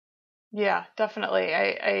Yeah, definitely.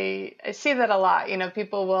 I see that a lot.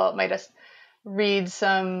 People might just read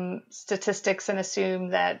some statistics and assume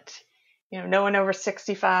that, no one over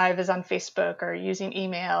 65 is on Facebook or using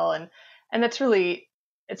email. And it's really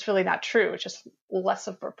not true. It's just less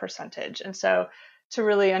of a percentage. And so to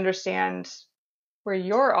really understand where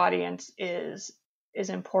your audience is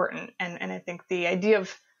important. And I think the idea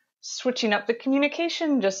of switching up the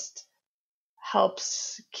communication just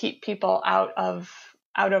helps keep people out of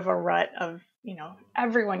a rut of,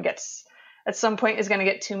 everyone gets at some point is going to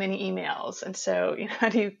get too many emails. And so, how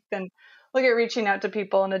do you then look at reaching out to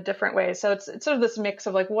people in a different way? So it's sort of this mix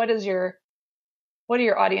of like, what are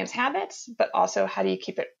your audience habits, but also how do you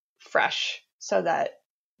keep it fresh so that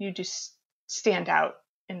you just stand out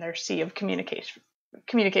in their sea of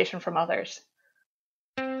communication from others.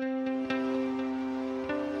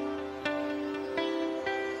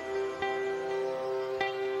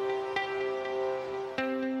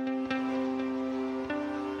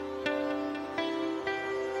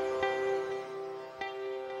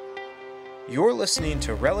 You're listening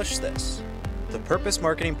to Relish This, the Purpose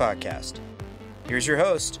Marketing Podcast. Here's your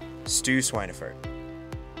host, Stu Swineford.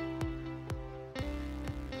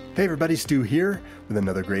 Hey everybody, Stu here with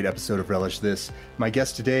another great episode of Relish This. My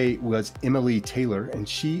guest today was Emily Taylor, and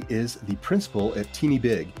she is the principal at Teeny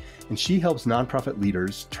Big, and she helps nonprofit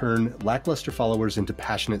leaders turn lackluster followers into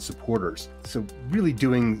passionate supporters. So really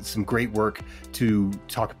doing some great work to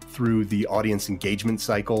talk through the audience engagement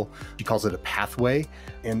cycle. She calls it a pathway,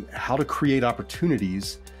 and how to create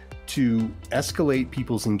opportunities to escalate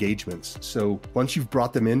people's engagements. So once you've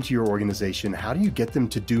brought them into your organization, how do you get them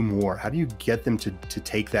to do more? How do you get them to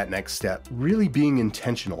take that next step? Really being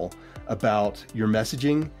intentional about your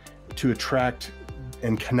messaging to attract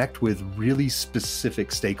and connect with really specific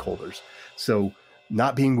stakeholders. So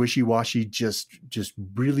not being wishy-washy, just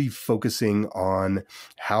really focusing on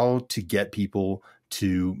how to get people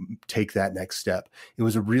to take that next step. It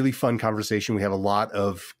was a really fun conversation. We have a lot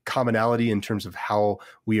of commonality in terms of how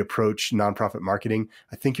we approach nonprofit marketing.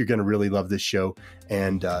 I think you're going to really love this show.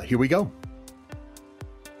 And here we go.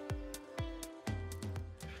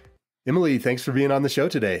 Emily, thanks for being on the show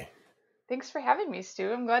today. Thanks for having me,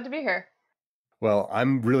 Stu. I'm glad to be here. Well,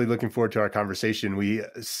 I'm really looking forward to our conversation. We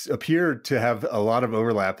appear to have a lot of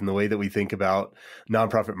overlap in the way that we think about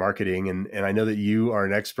nonprofit marketing. And I know that you are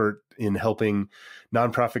an expert in helping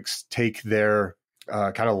nonprofits take their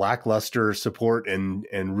kind of lackluster support and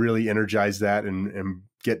really energize that and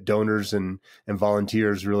get donors and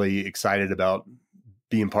volunteers really excited about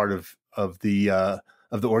being part of the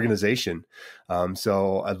organization.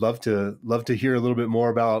 So I'd love to hear a little bit more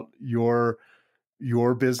about your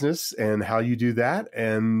business and how you do that.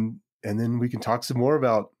 And then we can talk some more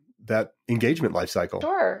about that engagement lifecycle.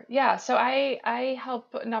 Sure. Yeah. So I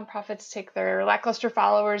help nonprofits take their lackluster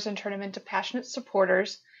followers and turn them into passionate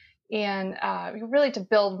supporters, and really to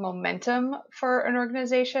build momentum for an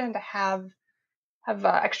organization to have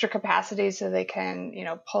extra capacity so they can,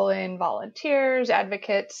 pull in volunteers,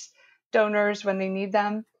 advocates, donors when they need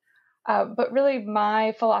them. But really,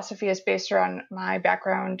 my philosophy is based around my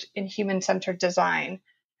background in human-centered design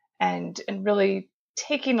and really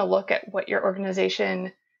taking a look at what your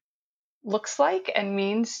organization looks like and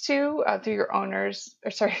means to through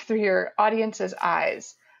your audience's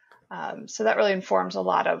eyes. So that really informs a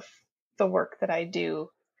lot of the work that I do.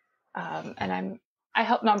 And I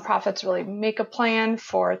help nonprofits really make a plan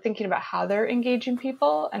for thinking about how they're engaging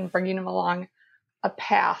people and bringing them along a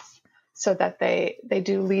path so that they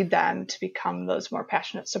do lead them to become those more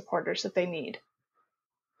passionate supporters that they need.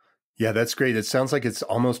 Yeah, that's great. It sounds like it's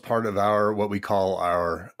almost part of what we call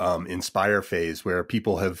our inspire phase, where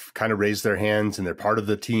people have kind of raised their hands and they're part of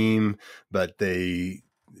the team, but they've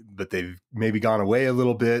maybe gone away a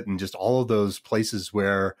little bit, and just all of those places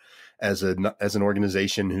where as an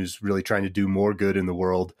organization who's really trying to do more good in the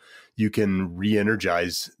world, you can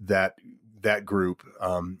re-energize that group.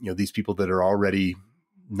 These people that are already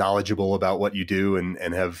knowledgeable about what you do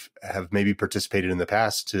and have maybe participated in the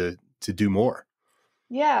past to do more.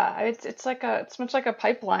 Yeah, it's much like a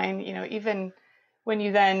pipeline. Even when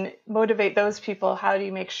you then motivate those people, how do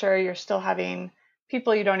you make sure you're still having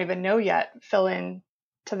people you don't even know yet fill in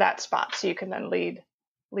to that spot so you can then lead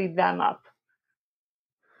them up?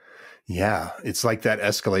 Yeah, it's like that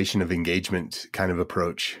escalation of engagement kind of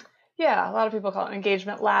approach. Yeah, a lot of people call it an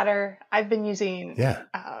engagement ladder. I've been using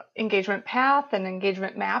engagement path and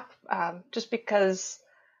engagement map just because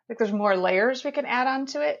there's more layers we can add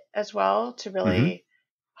onto it as well to really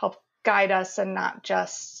help guide us and not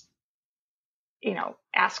just,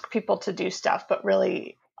 ask people to do stuff, but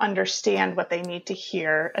really understand what they need to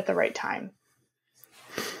hear at the right time.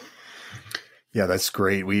 Yeah, that's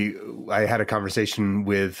great. I had a conversation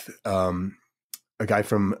with a guy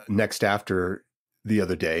from Next After the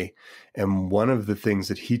other day, and one of the things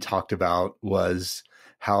that he talked about was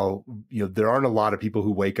how, there aren't a lot of people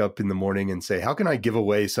who wake up in the morning and say, "How can I give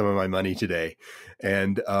away some of my money today?"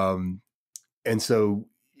 And so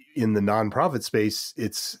in the nonprofit space,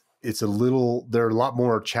 there are a lot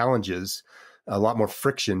more challenges, a lot more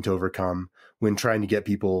friction to overcome when trying to get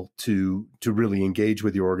people to really engage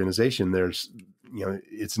with your organization.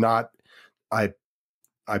 It's not, I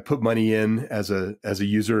I put money in as a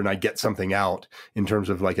user and I get something out in terms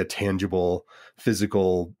of like a tangible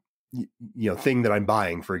physical thing that I'm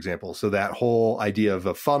buying, for example. So that whole idea of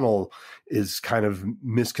a funnel is kind of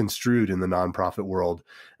misconstrued in the nonprofit world.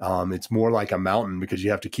 It's more like a mountain because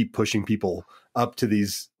you have to keep pushing people up to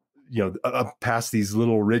these, up past these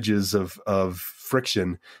little ridges of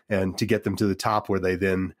friction and to get them to the top where they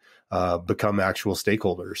then become actual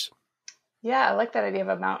stakeholders. Yeah, I like that idea of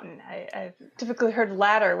a mountain. I've typically heard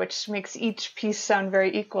ladder, which makes each piece sound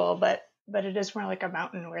very equal, but it is more like a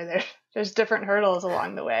mountain where there's different hurdles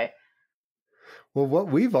along the way. Well, what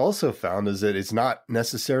we've also found is that it's not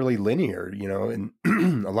necessarily linear, and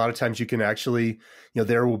a lot of times you can actually,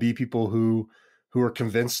 there will be people who are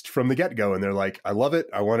convinced from the get-go and they're like, I love it.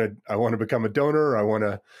 I want to become a donor. I want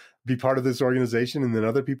to be part of this organization. And then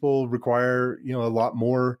other people require, a lot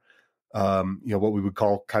more, what we would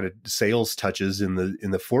call kind of sales touches in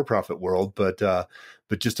the for-profit world, but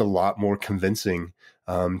just a lot more convincing,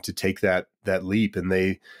 to take that leap.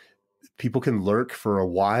 And people can lurk for a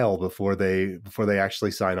while before they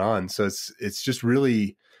actually sign on. So it's just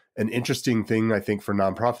really an interesting thing, I think, for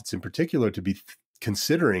nonprofits in particular to be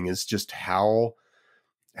considering is just how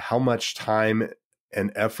much time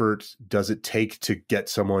and effort does it take to get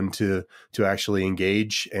someone to actually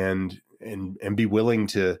engage and be willing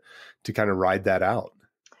to kind of ride that out.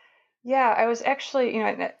 Yeah, I was actually,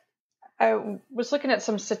 I was looking at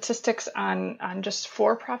some statistics on just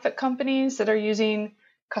for-profit companies that are using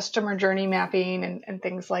customer journey mapping and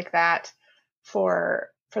things like that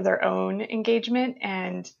for their own engagement.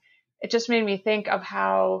 And it just made me think of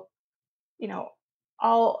how,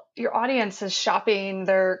 all your audience is shopping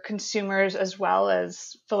their consumers as well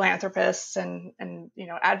as philanthropists and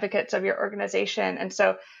advocates of your organization. And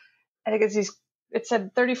so I think it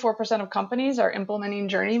said 34% of companies are implementing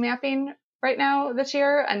journey mapping right now this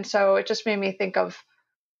year. And so it just made me think of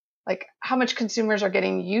like how much consumers are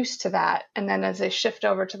getting used to that. And then as they shift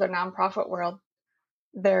over to the nonprofit world,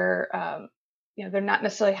 they're not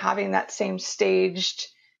necessarily having that same staged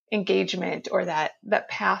engagement or that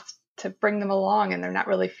path to bring them along, and they're not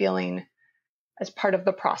really feeling as part of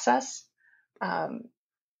the process.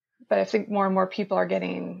 But I think more and more people are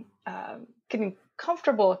getting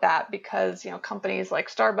comfortable with that because, companies like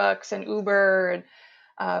Starbucks and Uber,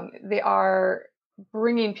 and they are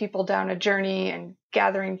bringing people down a journey and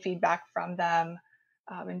gathering feedback from them,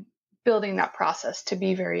 and building that process to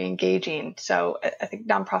be very engaging. So I think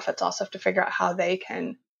nonprofits also have to figure out how they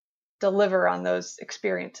can deliver on those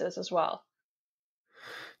experiences as well.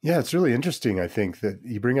 Yeah, it's really interesting. I think that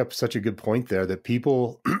you bring up such a good point there that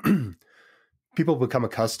people become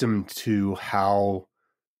accustomed to how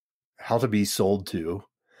to be sold to.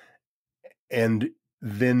 And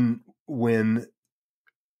then when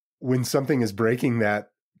something is breaking that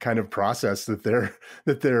kind of process that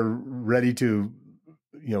they're ready to,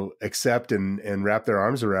 accept and wrap their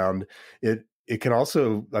arms around, it can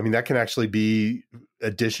also, I mean, that can actually be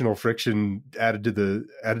additional friction added to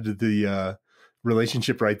the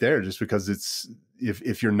relationship right there, just because it's,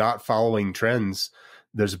 if you're not following trends,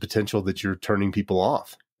 there's a potential that you're turning people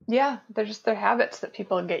off. Yeah, they're just their habits that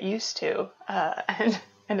people get used to, and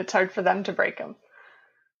it's hard for them to break them.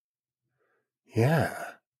 Yeah,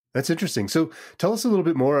 that's interesting. So tell us a little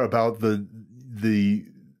bit more about the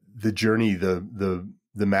journey, the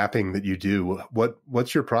mapping that you do.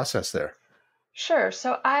 What's your process there? Sure.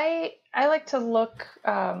 So I like to look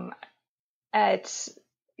at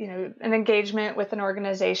an engagement with an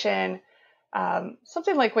organization,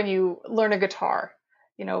 something like when you learn a guitar.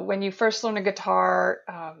 When you first learn a guitar,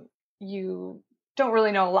 you don't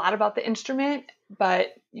really know a lot about the instrument, but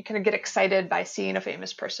you kind of get excited by seeing a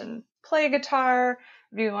famous person play a guitar.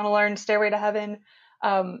 If you want to learn Stairway to Heaven,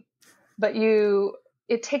 but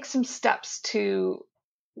it takes some steps to,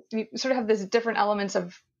 you sort of have these different elements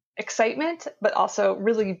of excitement, but also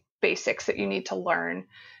really basics that you need to learn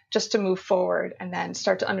just to move forward and then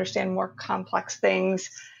start to understand more complex things,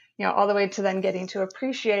 all the way to then getting to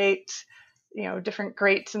appreciate, different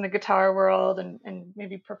greats in the guitar world and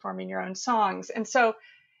maybe performing your own songs. And so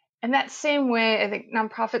in that same way, I think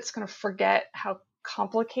nonprofits kind of forget how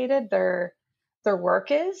complicated their their work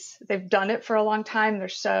is. They've done it for a long time. They're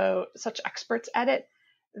such experts at it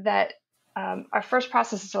that our first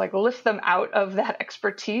process is to like lift them out of that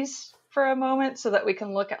expertise for a moment so that we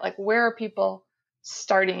can look at like where are people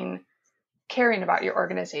starting caring about your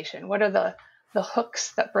organization? What are the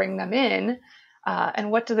hooks that bring them in?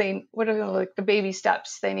 And what are like the baby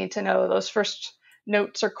steps they need to know, those first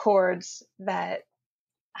notes or chords that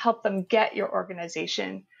help them get your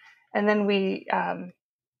organization. And then we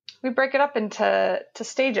break it up into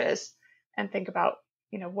stages and think about,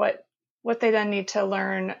 what they then need to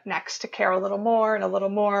learn next to care a little more and a little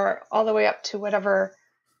more, all the way up to whatever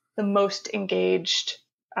the most engaged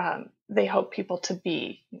they hope people to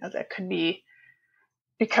be. That could be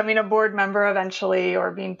becoming a board member eventually,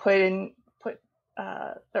 or being put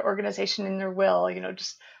their organization in their will,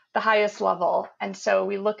 just the highest level. And so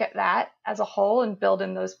we look at that as a whole and build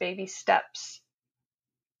in those baby steps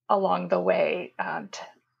along the way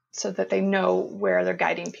so that they know where they're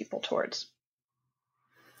guiding people towards.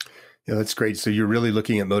 Yeah, that's great. So you're really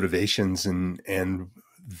looking at motivations and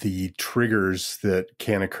the triggers that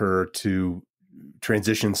can occur to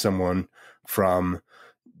transition someone from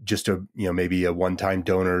just maybe a one-time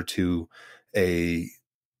donor to a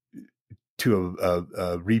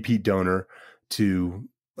repeat donor to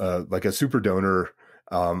like a super donor,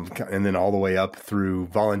 and then all the way up through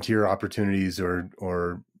volunteer opportunities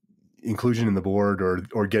or inclusion in the board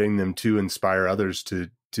or getting them to inspire others to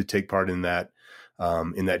take part in that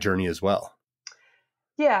journey as well.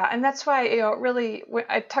 Yeah. And that's why, really,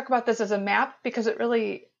 I talk about this as a map because it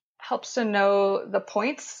really helps to know the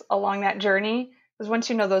points along that journey. Because once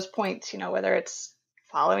you know those points, whether it's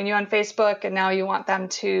following you on Facebook and now you want them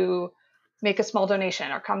to make a small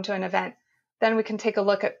donation or come to an event, then we can take a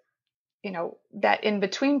look at, that in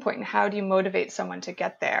between point and how do you motivate someone to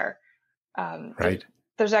get there? Right.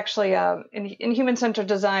 There's actually, in human-centered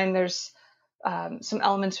design, there's some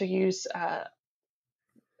elements we use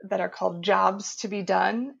that are called jobs to be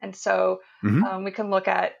done. And so we can look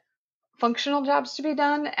at functional jobs to be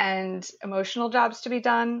done and emotional jobs to be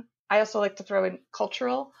done. I also like to throw in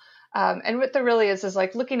cultural. And what there really is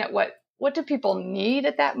like looking at what do people need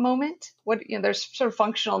at that moment? There's sort of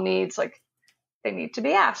functional needs, like they need to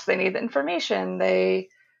be asked, they need the information, they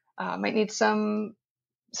might need some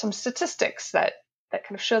statistics that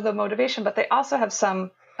kind of show the motivation, but they also have some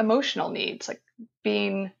emotional needs, like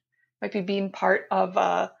being part of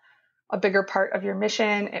a bigger part of your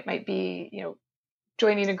mission. It might be,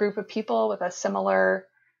 joining a group of people with a similar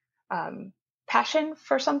passion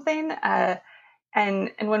for something.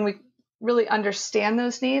 And when we really understand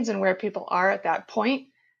those needs and where people are at that point,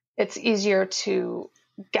 it's easier to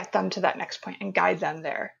get them to that next point and guide them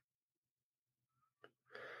there.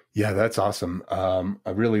 Yeah, that's awesome. I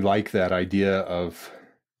really like that idea of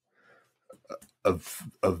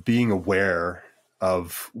being aware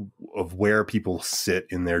of where people sit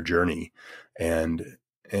in their journey and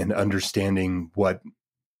understanding what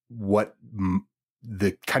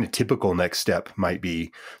the kind of typical next step might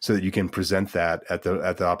be so that you can present that at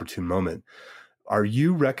the opportune moment. Are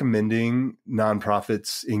you recommending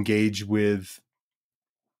nonprofits engage with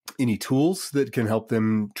any tools that can help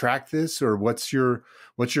them track this, or what's your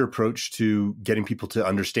approach to getting people to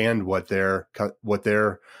understand what their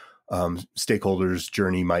stakeholders'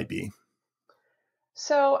 journey might be?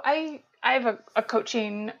 So I have a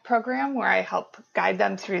coaching program where I help guide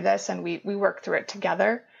them through this, and we work through it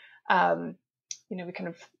together. We kind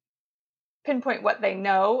of pinpoint what they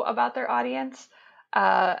know about their audience,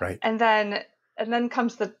 right. And then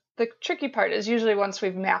comes the tricky part. Is usually once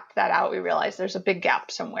we've mapped that out, we realize there's a big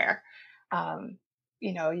gap somewhere.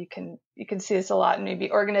 You can see this a lot in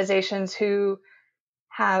maybe organizations who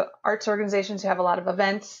have arts organizations who have a lot of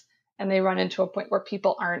events, and they run into a point where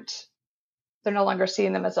people they're no longer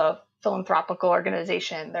seeing them as a philanthropical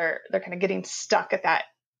organization. They're kind of getting stuck at that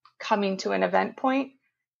coming to an event point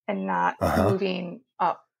and not moving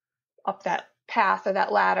up that path or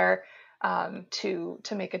that ladder to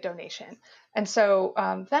make a donation. And so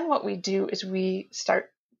then what we do is we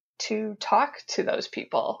start to talk to those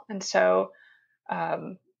people. And so,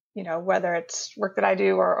 whether it's work that I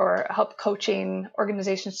do or help coaching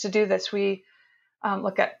organizations to do this, we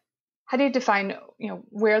look at how do you define,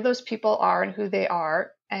 where those people are and who they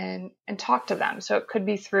are and talk to them. So it could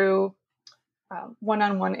be through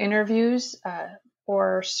one-on-one interviews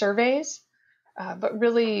or surveys, but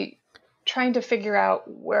really trying to figure out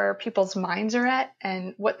where people's minds are at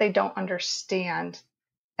and what they don't understand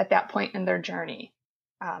at that point in their journey.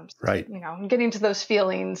 Right. Getting to those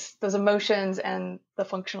feelings, those emotions, and the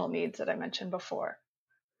functional needs that I mentioned before.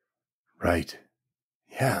 Right.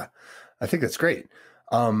 Yeah, I think that's great.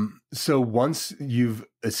 So once you've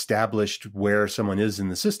established where someone is in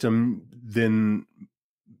the system, then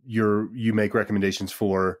you make recommendations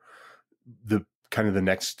for the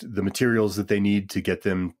the materials that they need to get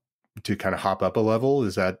them to kind of hop up a level.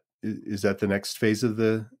 Is that the next phase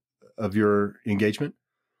of your engagement?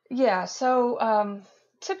 Yeah. So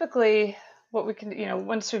typically, what we can,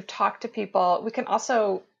 once we've talked to people, we can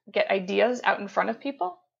also get ideas out in front of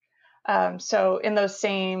people. So in those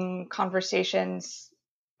same conversations,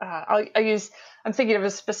 I'm thinking of a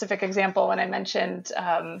specific example when I mentioned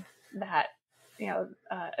that,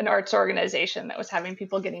 an arts organization that was having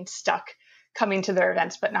people getting stuck coming to their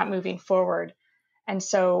events but not moving forward. And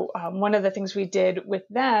so one of the things we did with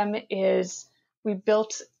them is we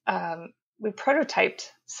prototyped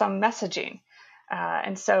some messaging.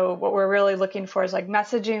 And so what we're really looking for is like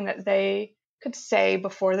messaging that they could say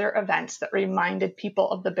before their events that reminded people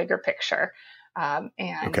of the bigger picture, and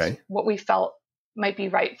what we felt might be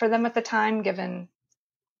right for them at the time, given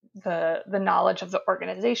the knowledge of the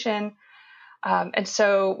organization. And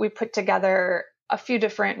so we put together a few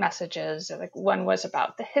different messages. Like one was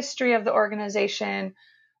about the history of the organization.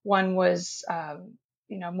 One was,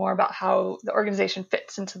 more about how the organization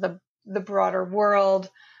fits into the broader world.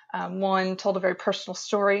 One told a very personal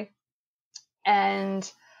story.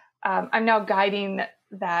 And I'm now guiding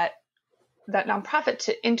that nonprofit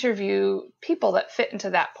to interview people that fit into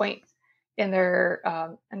that point in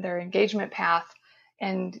their engagement path,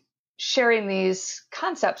 and sharing these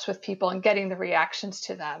concepts with people and getting the reactions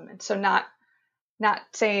to them. And so not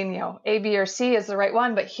saying, A, B, or C is the right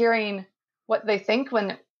one, but hearing what they think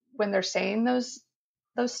when they're saying those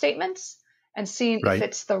statements, and seeing if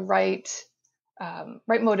it's the right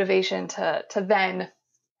motivation to then,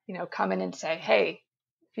 come in and say, hey,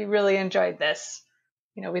 if you really enjoyed this,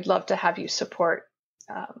 we'd love to have you support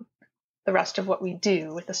the rest of what we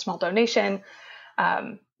do with a small donation.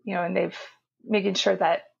 And they've making sure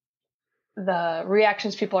that the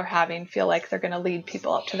reactions people are having feel like they're going to lead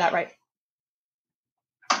people up to that right.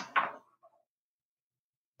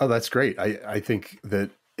 Oh, that's great. I think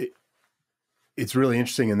that it's really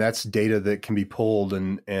interesting, and that's data that can be pulled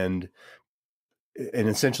and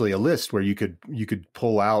essentially a list where you could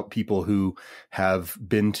pull out people who have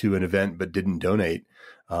been to an event but didn't donate,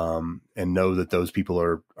 and know that those people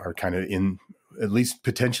are kind of in, at least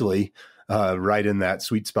potentially, right in that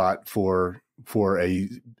sweet spot for a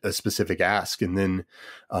specific ask. And then,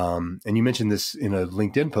 and you mentioned this in a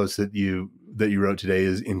LinkedIn post that you wrote today,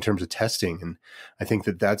 is in terms of testing. And I think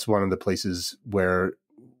that that's one of the places where,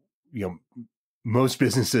 most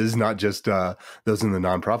businesses, not just those in the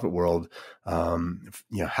nonprofit world,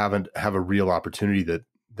 have a real opportunity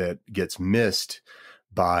that gets missed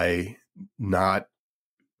by not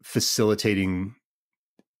facilitating,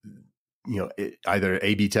 either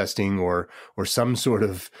A/B testing or some sort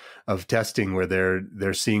of testing where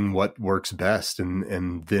they're seeing what works best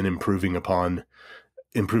and then improving upon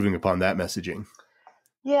that messaging.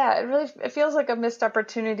 Yeah, it feels like a missed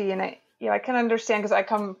opportunity, and I can understand, because I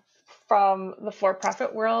come from the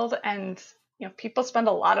for-profit world, and people spend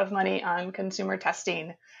a lot of money on consumer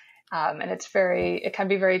testing, and it can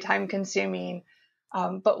be very time consuming.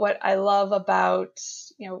 But what I love about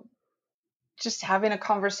just having a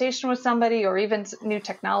conversation with somebody, or even new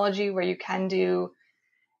technology where you can do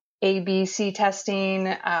ABC testing,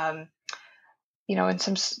 and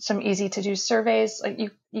some easy to do surveys, like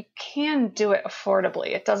you can do it affordably.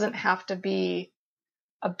 It doesn't have to be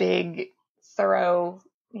a big, thorough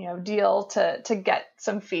deal to get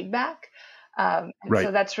some feedback.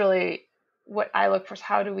 So that's really what I look for, is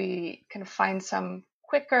how do we kind of find some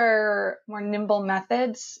quicker, more nimble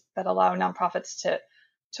methods that allow nonprofits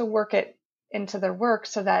to work it into their work,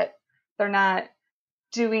 so that they're not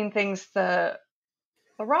doing things the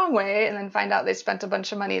wrong way and then find out they spent a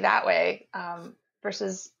bunch of money that way,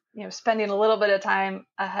 versus spending a little bit of time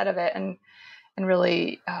ahead of it and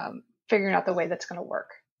really figuring out the way that's going to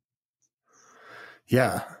work.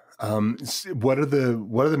 Yeah. What are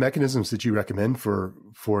the mechanisms that you recommend for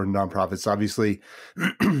nonprofits? Obviously,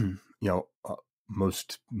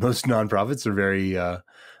 most nonprofits are very,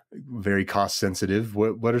 very cost sensitive.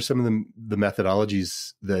 What are some of the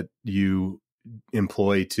methodologies that you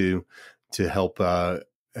employ to help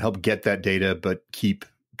get that data, but keep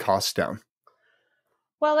costs down?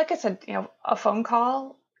 Well, like I said, a phone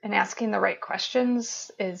call and asking the right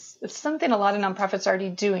questions is something a lot of nonprofits are already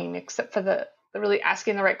doing, except for the really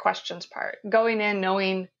asking the right questions part. Going in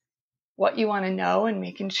knowing what you want to know and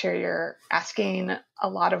making sure you're asking a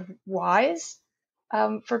lot of whys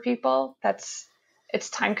for people. It's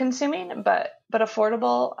time consuming, but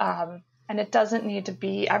affordable, and it doesn't need to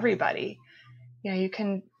be everybody. You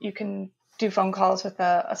can do phone calls with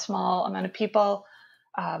a small amount of people,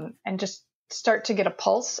 and just start to get a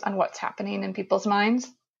pulse on what's happening in people's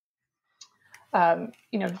minds.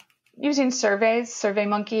 Using surveys,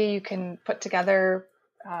 SurveyMonkey, you can put together,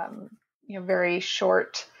 very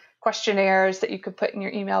short questionnaires that you could put in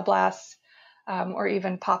your email blasts, or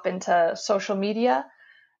even pop into social media.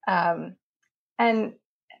 And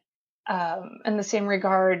in the same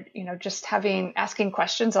regard, just asking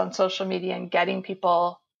questions on social media and getting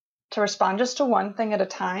people to respond just to one thing at a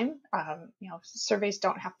time. Surveys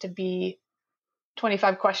don't have to be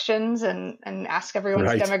 25 questions and ask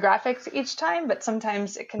everyone's demographics each time, but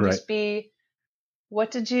sometimes it can just be, what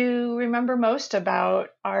did you remember most about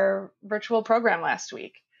our virtual program last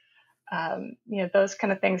week? Those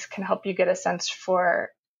kind of things can help you get a sense for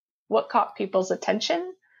what caught people's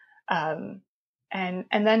attention. And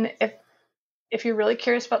then if you're really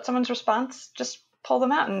curious about someone's response, just pull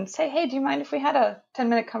them out and say, hey, do you mind if we had a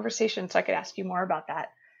 10-minute conversation so I could ask you more about that?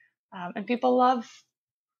 And people love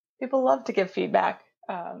to give feedback.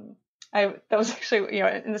 That was actually,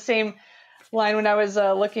 in the same line when I was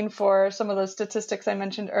looking for some of those statistics I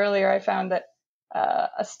mentioned earlier, I found that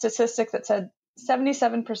a statistic that said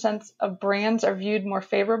 77% of brands are viewed more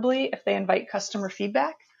favorably if they invite customer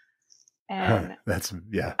feedback. And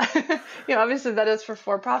obviously that is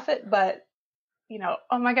for profit, but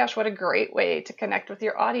oh my gosh, what a great way to connect with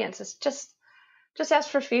your audience is just ask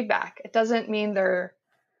for feedback. It doesn't mean they're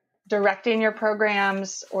directing your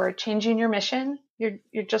programs or changing your mission. You're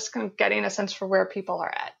just kind of getting a sense for where people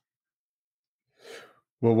are at.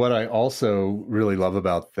 Well, what I also really love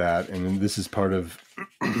about that, and this is part of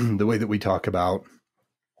the way that we talk about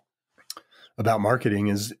marketing,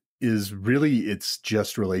 is really it's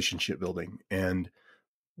just relationship building. And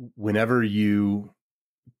whenever you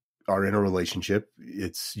are in a relationship,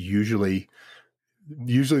 it's usually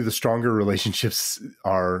the stronger relationships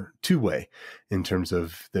are two-way in terms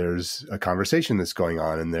of there's a conversation that's going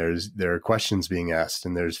on, and there are questions being asked,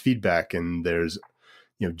 and there's feedback, and there's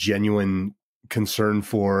genuine concern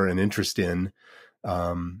for and interest in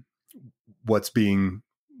what's being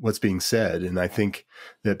said. And I think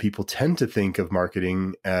that people tend to think of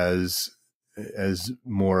marketing as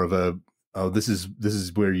more of this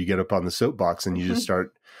is where you get up on the soapbox and you just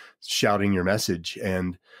start shouting your message.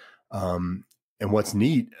 And what's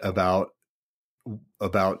neat about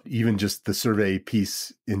even just the survey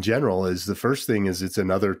piece in general is the first thing is it's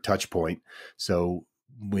another touch point. So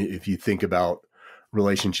if you think about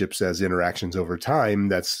relationships as interactions over time,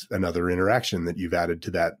 that's another interaction that you've added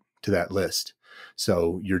to that list.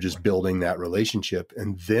 So you're just building that relationship.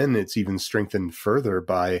 And then it's even strengthened further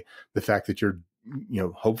by the fact that you're,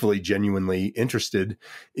 hopefully genuinely interested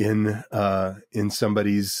in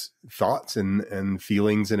somebody's thoughts and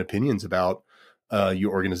feelings and opinions about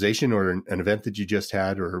your organization or an event that you just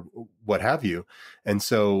had or what have you. And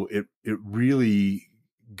so it really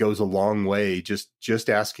goes a long way. Just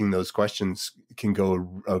asking those questions can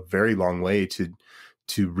go a very long way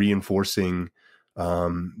to reinforcing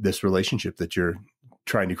this relationship that you're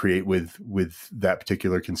trying to create with that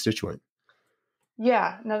particular constituent.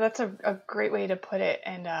 Yeah, no, that's a great way to put it.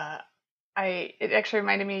 And it actually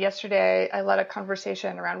reminded me yesterday, I led a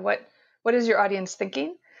conversation around what is your audience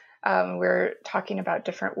thinking? We're talking about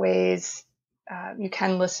different ways you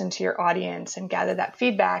can listen to your audience and gather that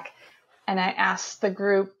feedback. And I asked the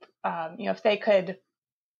group, if they could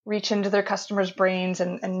reach into their customers' brains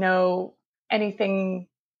and know anything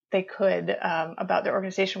they could about their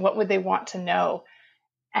organization, what would they want to know?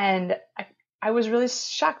 And I was really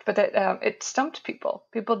shocked, but that it stumped people.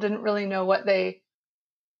 People didn't really know what they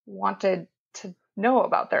wanted to know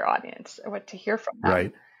about their audience or what to hear from them.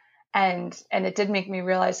 Right. And it did make me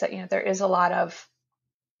realize that, there is a lot of,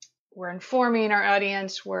 we're informing our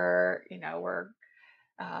audience, we're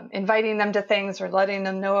inviting them to things or letting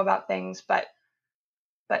them know about things, but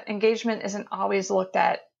engagement isn't always looked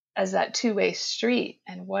at as that two-way street.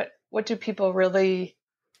 And what do people really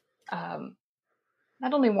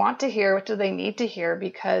not only want to hear, what do they need to hear?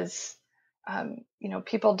 Because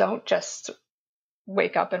people don't just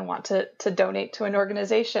wake up and want to donate to an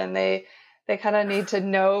organization. They kind of need to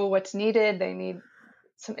know what's needed. They need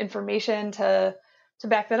some information to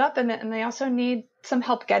back that up, and they also need some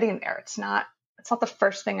help getting there. It's not the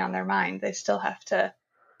first thing on their mind. They still have to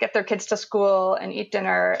get their kids to school and eat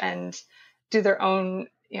dinner and do their own,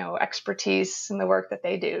 expertise in the work that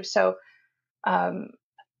they do. So, I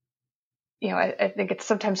think it's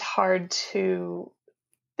sometimes hard to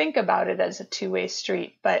think about it as a two-way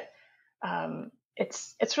street, but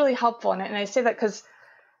it's really helpful. And I say that because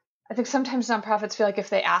I think sometimes nonprofits feel like if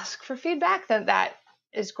they ask for feedback, then that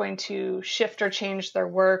is going to shift or change their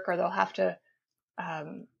work, or they'll have to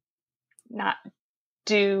not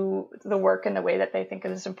do the work in the way that they think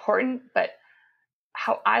is important. But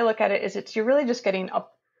how I look at it is you're really just getting a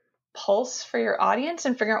pulse for your audience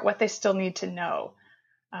and figuring out what they still need to know.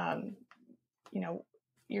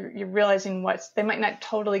 You're realizing they might not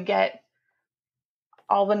totally get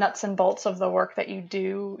all the nuts and bolts of the work that you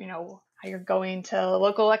do, how you're going to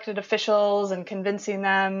local elected officials and convincing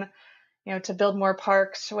them, to build more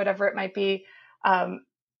parks, whatever it might be.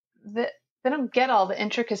 They don't get all the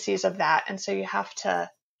intricacies of that. And so you have to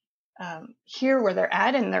hear where they're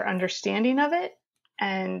at and their understanding of it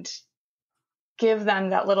and give them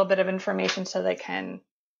that little bit of information so they can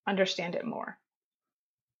understand it more.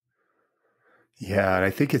 Yeah, and I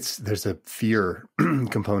think there's a fear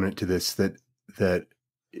component to this that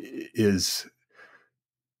is,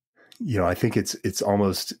 I think it's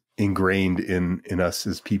almost ingrained in us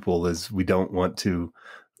as people, as we don't want to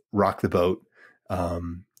rock the boat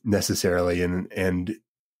necessarily, and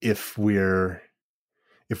if we're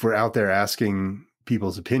out there asking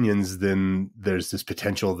people's opinions, then there's this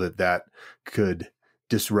potential that could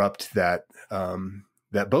disrupt that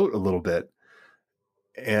boat a little bit,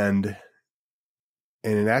 and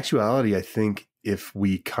in actuality, I think if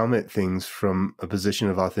we come at things from a position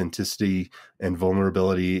of authenticity and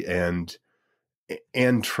vulnerability and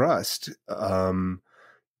trust,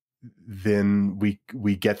 then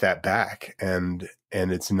we get that back, and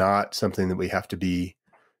it's not something that we have to be,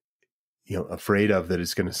 afraid of, that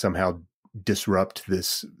it's going to somehow disrupt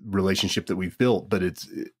this relationship that we've built, but it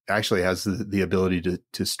actually has the ability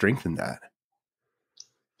to strengthen that.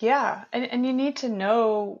 Yeah, and you need to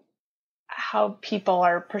know how people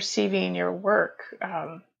are perceiving your work.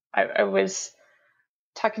 I was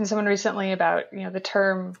talking to someone recently about, the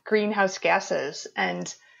term greenhouse gases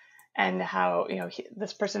and how,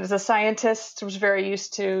 this person is a scientist, was very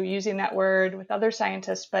used to using that word with other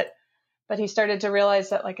scientists, but he started to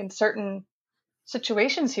realize that, like, in certain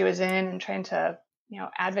situations he was in and trying to,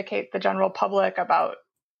 advocate the general public about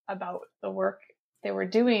the work they were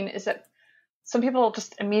doing, is that some people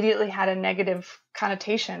just immediately had a negative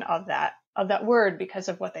connotation of that word because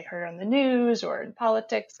of what they heard on the news or in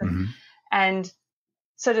politics. And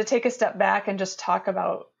so to take a step back and just talk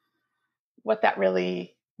about what that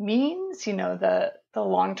really means, the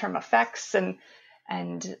long-term effects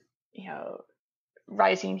and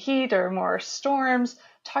rising heat or more storms,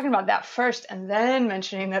 talking about that first and then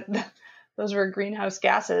mentioning that those were greenhouse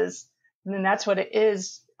gases, and then that's what it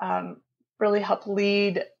is, really help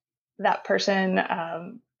lead that person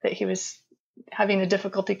that he was having a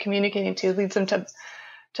difficulty communicating to, leads them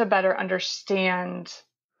to better understand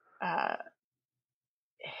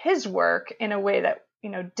his work in a way that,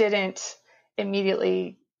 didn't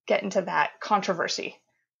immediately get into that controversy.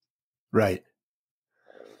 Right.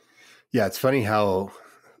 Yeah. It's funny how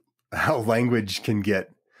language can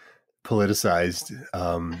get politicized,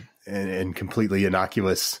 and completely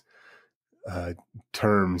innocuous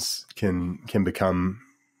terms can become,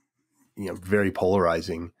 very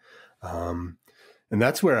polarizing. And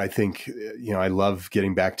that's where I think, I love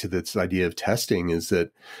getting back to this idea of testing, is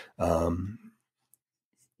that,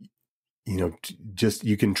 just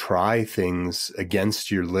you can try things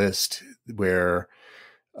against your list where,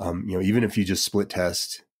 even if you just split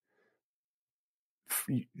test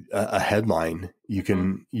a headline, you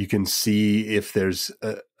can see if there's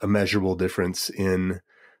a measurable difference in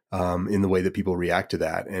the way that people react to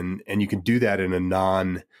that. And you can do that in a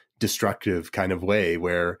non-destructive kind of way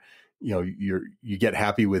where, you get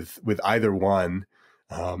happy with either one.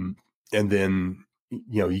 And then,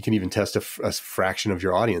 you can even test a fraction of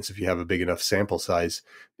your audience if you have a big enough sample size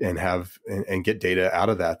and get data out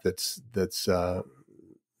of that that's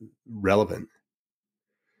relevant.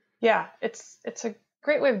 Yeah, it's a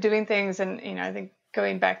great way of doing things. And, I think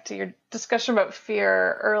going back to your discussion about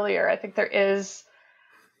fear earlier, I think there is,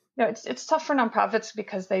 it's tough for nonprofits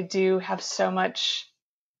because they do have so much,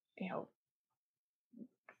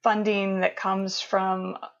 funding that comes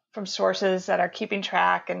from sources that are keeping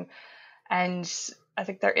track. And I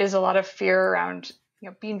think there is a lot of fear around,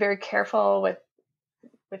 being very careful with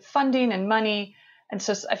funding and money. And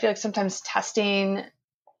so I feel like sometimes testing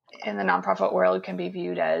in the nonprofit world can be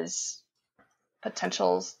viewed as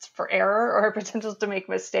potentials for error or potentials to make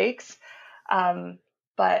mistakes.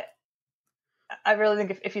 But I really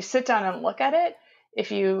think if you sit down and look at it,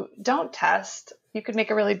 if you don't test, you could make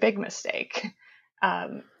a really big mistake.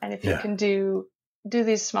 And if you can do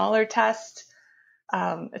these smaller tests,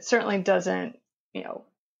 it certainly doesn't,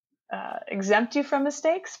 exempt you from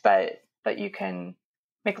mistakes, but you can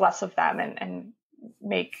make less of them and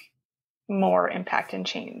make more impact and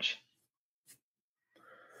change.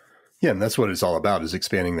 Yeah. And that's what it's all about, is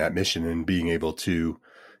expanding that mission and being able to,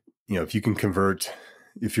 if you can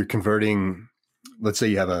if you're converting, let's say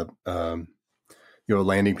you have a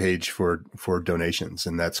landing page for donations,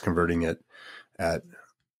 and that's converting it at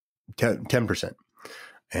 10%.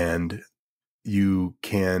 And you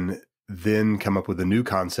can then come up with a new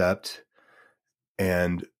concept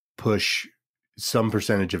and push some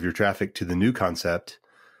percentage of your traffic to the new concept.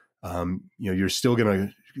 You're still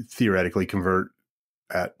going to theoretically convert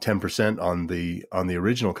at 10% on the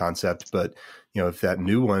original concept, but if that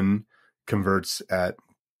new one converts at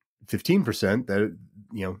 15%, that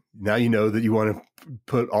now that you want to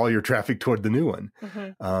put all your traffic toward the new one.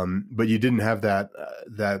 Mm-hmm. But you didn't have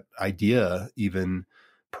that idea even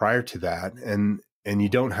prior to that, and you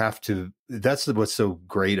don't have to. That's what's so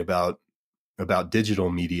great about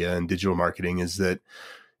digital media and digital marketing, is that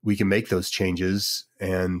we can make those changes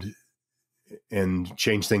and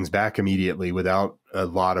change things back immediately without a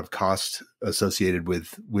lot of cost associated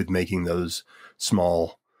with making those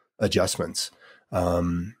small adjustments.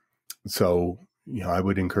 So, I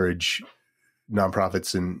would encourage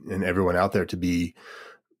nonprofits and everyone out there to be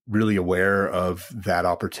really aware of that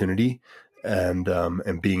opportunity, and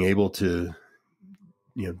being able to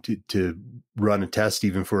run a test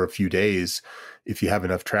even for a few days. If you have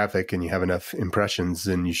enough traffic and you have enough impressions,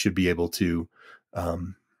 then you should be able to,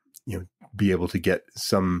 get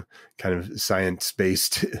some kind of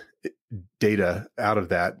science-based data out of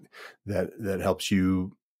that helps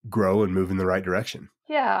you grow and move in the right direction.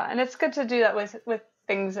 Yeah. And it's good to do that with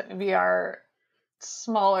things that maybe are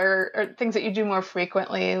smaller, or things that you do more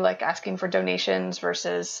frequently, like asking for donations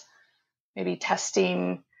versus maybe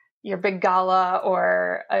testing your big gala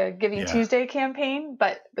or a Giving Tuesday campaign.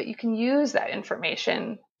 But you can use that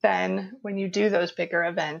information then when you do those bigger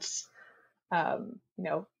events,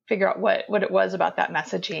 figure out what it was about that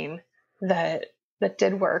messaging that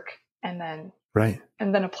did work, and then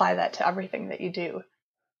apply that to everything that you do.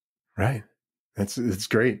 Right. It's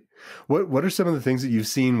great. What are some of the things that you've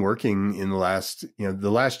seen working in the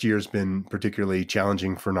last year has been particularly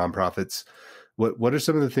challenging for nonprofits. What are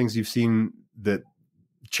some of the things you've seen, that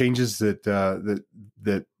changes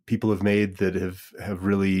that people have made that have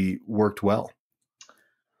really worked well?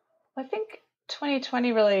 I think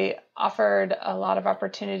 2020 really offered a lot of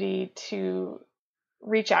opportunity to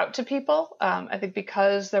reach out to people. I think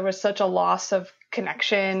because there was such a loss of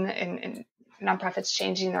connection and nonprofits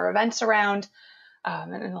changing their events around,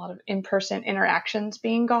 and a lot of in-person interactions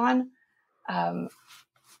being gone.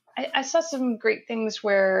 I saw some great things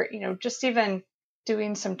where, just even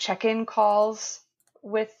doing some check-in calls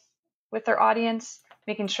with their audience,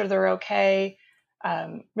 making sure they're okay,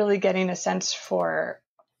 really getting a sense for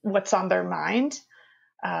what's on their mind.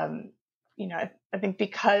 I think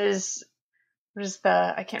because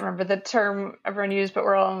I can't remember the term everyone used, but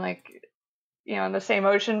we're all in the same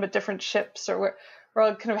ocean, but different ships, or we're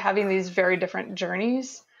all kind of having these very different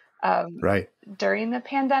journeys during the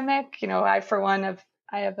pandemic. I, for one,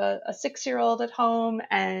 I have a 6-year-old at home,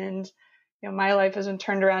 and my life has been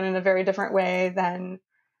turned around in a very different way than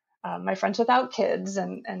my friends without kids,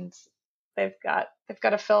 and they've got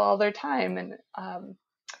to fill all their time,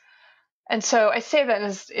 and so I say that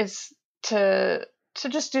is to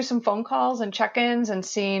just do some phone calls and check-ins and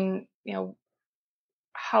seeing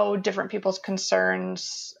how different people's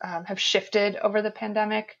concerns have shifted over the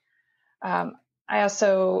pandemic. I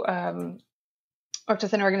also worked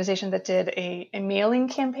with an organization that did a mailing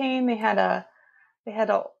campaign. They had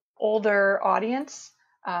a older audience,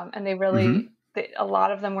 and they really a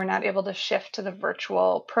lot of them were not able to shift to the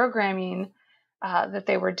virtual programming that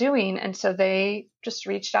they were doing, and so they just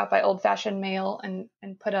reached out by old-fashioned mail and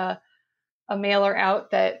put a mailer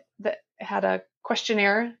out that had a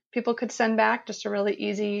questionnaire people could send back, just a really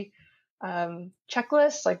easy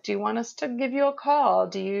checklist. Like, do you want us to give you a call?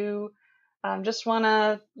 Do you just want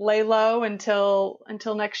to lay low until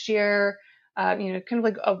next year? Kind of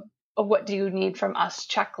like a what do you need from us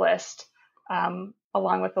checklist,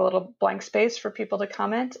 along with a little blank space for people to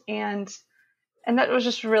comment. And that was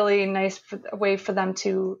just really nice, a way for them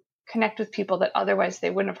to connect with people that otherwise they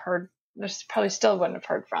wouldn't have heard, probably still wouldn't have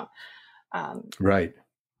heard from. Right.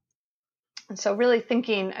 And so really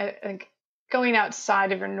thinking, I think, going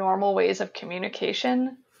outside of your normal ways of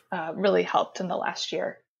communication really helped in the last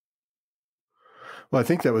year. Well, I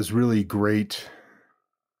think that was really great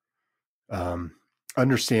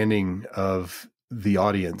understanding of the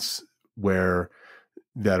audience, where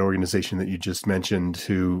that organization that you just mentioned,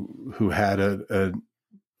 who had an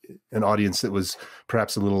audience that was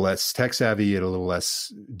perhaps a little less tech savvy and a little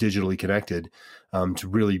less digitally connected, to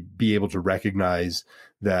really be able to recognize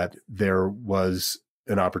that there was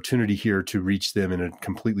an opportunity here to reach them in a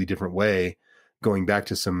completely different way, going back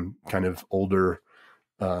to some kind of older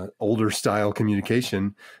older style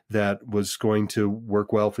communication that was going to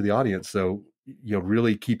work well for the audience. So,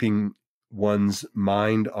 really keeping one's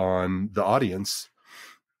mind on the audience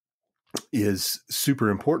is super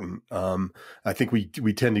important. I think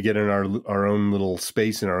we tend to get in our own little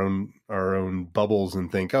space in our own bubbles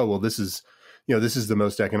and think, oh, well, this is the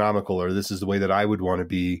most economical, or this is the way that I would want to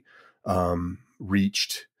be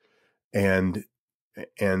reached. And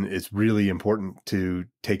it's really important to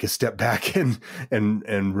take a step back and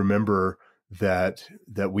remember that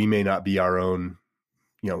we may not be our own,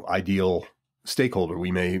 ideal stakeholder.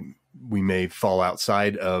 We may fall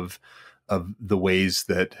outside of the ways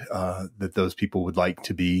that those people would like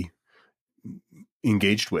to be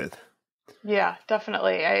engaged with. Yeah,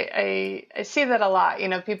 definitely. I see that a lot.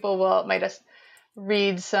 People might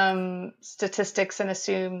read some statistics and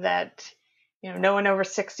assume that, no one over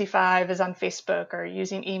 65 is on Facebook or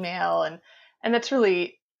using email. And it's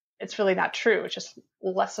really not true. It's just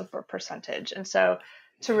less of a percentage. And so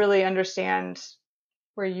to really understand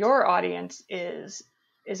where your audience is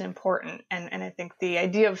important. And I think the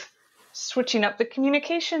idea of switching up the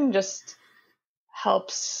communication just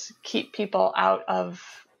helps keep people out of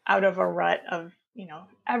a rut of,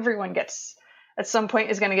 everyone gets at some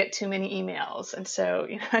point is going to get too many emails. And so,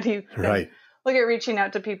 how do you look at reaching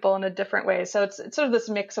out to people in a different way? So it's sort of this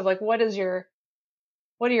mix of like, what are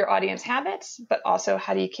your audience habits, but also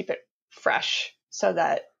how do you keep it fresh so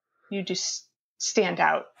that you just stand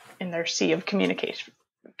out in their sea of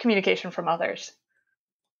communication from others.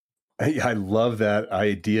 I love that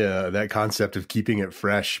idea, that concept of keeping it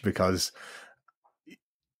fresh, because,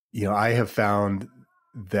 I have found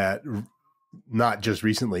that not just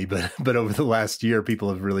recently, but over the last year, people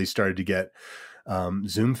have really started to get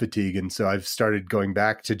Zoom fatigue. And so I've started going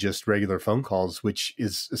back to just regular phone calls, which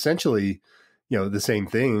is essentially, the same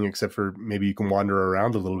thing, except for maybe you can wander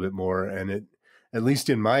around a little bit more. And it, at least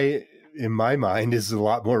in my mind, is a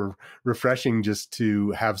lot more refreshing just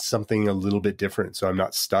to have something a little bit different. So I'm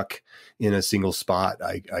not stuck in a single spot.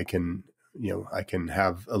 I can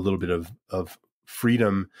have a little bit of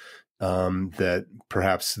freedom that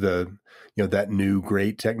perhaps that new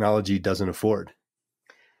great technology doesn't afford.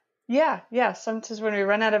 Yeah. Sometimes when we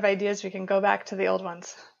run out of ideas, we can go back to the old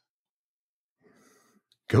ones.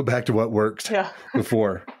 Go back to what worked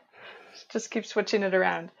before. Just keep switching it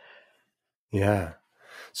around. Yeah.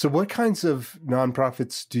 So what kinds of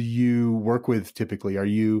nonprofits do you work with typically? Are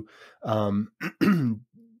you,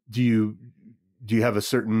 do you have a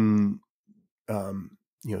certain,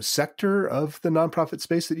 sector of the nonprofit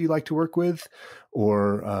space that you like to work with,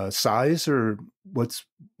 or size, or what's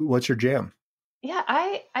your jam? Yeah,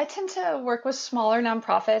 I tend to work with smaller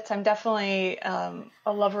nonprofits. I'm definitely a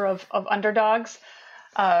lover of underdogs,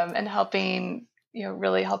 and helping,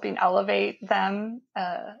 really helping elevate them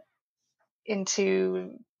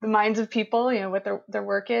into the minds of people, what their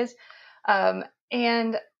work is.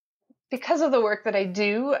 And because of the work that I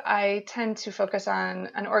do, I tend to focus on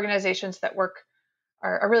organizations that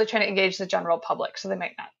are really trying to engage the general public. So they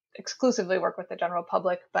might not exclusively work with the general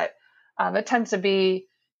public, but it tends to be,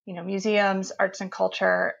 museums, arts and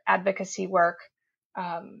culture, advocacy work,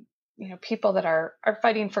 people that are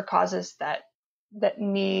fighting for causes that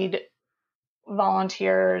need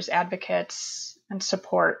volunteers, advocates, and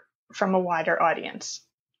support from a wider audience.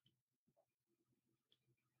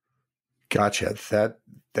 Gotcha.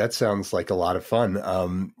 That sounds like a lot of fun.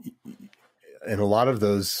 And a lot of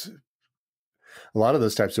those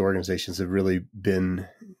types of organizations have really been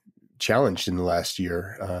challenged in the last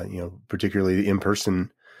year, particularly the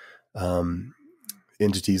in-person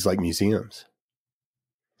entities like museums.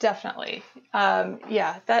 Definitely.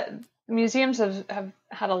 That museums have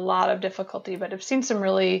had a lot of difficulty, but have seen some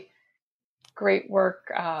really great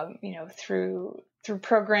work, through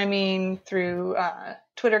programming, through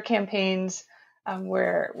Twitter campaigns,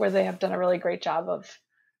 where they have done a really great job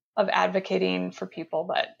of advocating for people,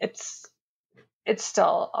 but it's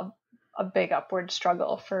still a big upward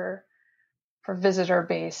struggle for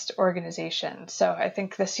visitor-based organizations. So I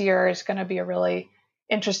think this year is going to be a really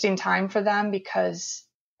interesting time for them, because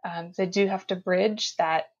they do have to bridge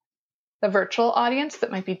the virtual audience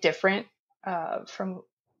that might be different from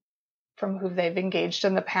who they've engaged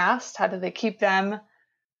in the past. How do they keep them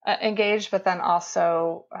engaged, but then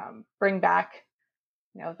also bring back,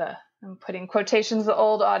 I'm putting quotations, the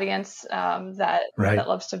old audience that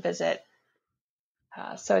loves to visit.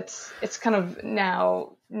 So it's kind of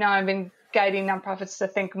now I've been guiding nonprofits to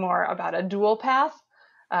think more about a dual path,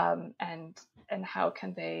 and how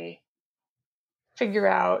can they figure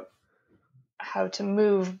out how to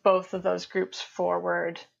move both of those groups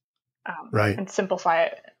forward, and simplify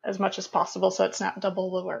it as much as possible so it's not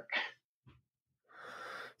double the work.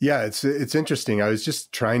 Yeah, it's interesting. I was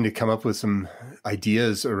just trying to come up with some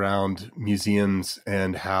ideas around museums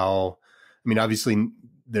and how, I mean, obviously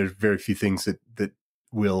there's very few things that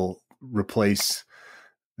will replace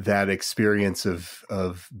that experience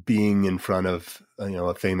of being in front of,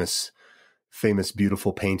 a famous,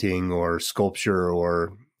 beautiful painting or sculpture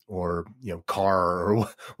or, car or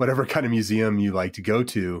whatever kind of museum you like to go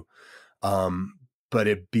to. But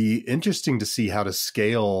it'd be interesting to see how to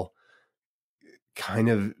scale, kind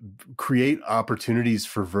of create opportunities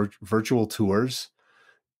for virtual tours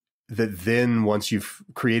that then once you've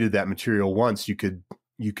created that material once, you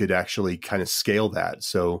could actually kind of scale that.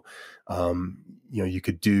 So, you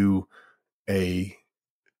could do a,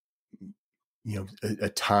 a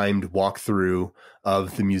timed walkthrough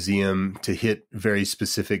of the museum to hit very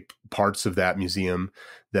specific parts of that museum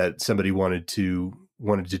that somebody wanted to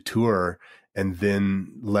tour, and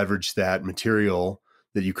then leverage that material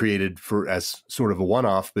that you created for as sort of a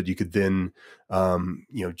one-off, but you could then,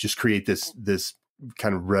 just create this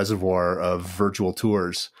kind of reservoir of virtual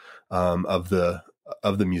tours of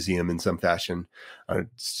the museum in some fashion.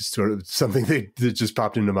 It's just sort of something that just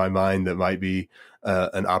popped into my mind that might be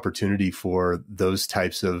an opportunity for those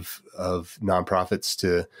types of nonprofits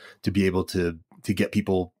to be able to get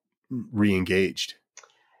people re-engaged.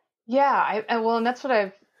 Yeah, well, and that's what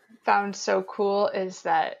I've found so cool is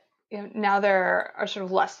that now there are sort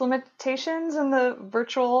of less limitations in the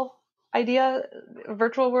virtual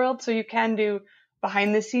world. So you can do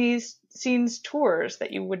behind the scenes tours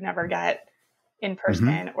that you would never get in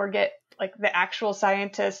person, or get like the actual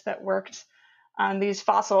scientists that worked on these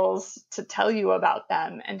fossils to tell you about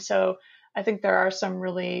them. And so I think there are some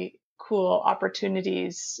really cool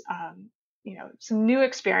opportunities, some new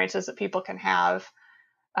experiences that people can have.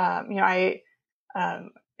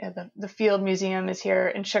 The Field Museum is here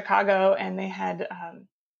in Chicago, and they had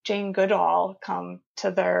Jane Goodall come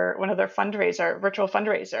to one of their virtual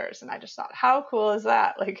fundraisers. And I just thought, how cool is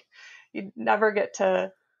that? Like, you'd never get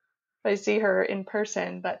to see her in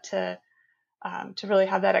person, but to really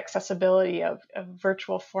have that accessibility of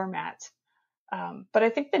virtual format. But I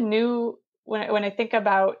think when I think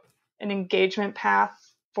about an engagement path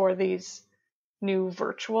for these new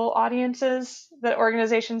virtual audiences that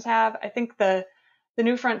organizations have, I think the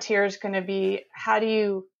new frontier is going to be how do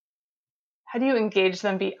you engage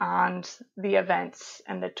them beyond the events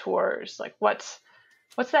and the tours? Like what's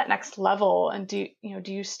that next level? And do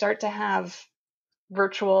you start to have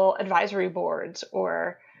virtual advisory boards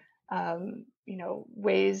or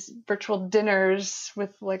virtual dinners with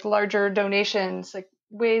like larger donations, like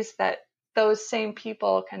ways that those same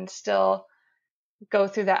people can still go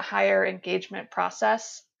through that higher engagement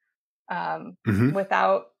process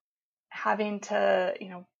without having to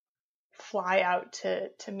fly out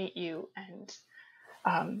to meet you, and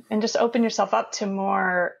just open yourself up to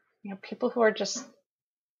more people who are just,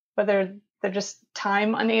 whether they're just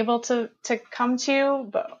time unable to come to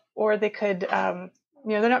you, or they could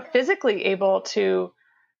they're not physically able to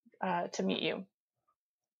meet you.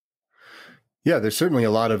 Yeah, there's certainly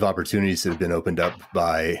a lot of opportunities that have been opened up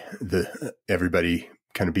by everybody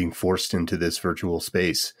kind of being forced into this virtual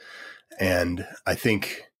space. And I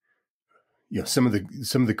think, some of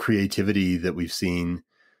the creativity that we've seen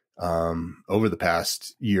over the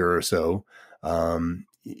past year or so,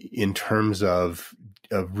 in terms of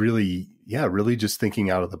really just thinking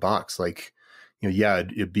out of the box. Like,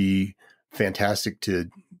 it'd be fantastic to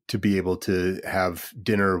be able to have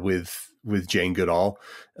dinner with Jane Goodall,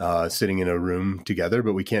 sitting in a room together,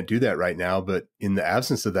 but we can't do that right now. But in the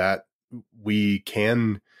absence of that, we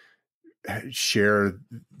can share,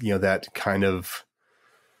 that kind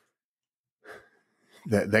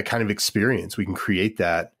of experience. We can create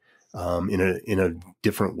that in a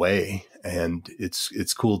different way, and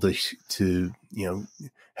it's cool to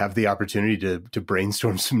have the opportunity to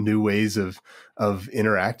brainstorm some new ways of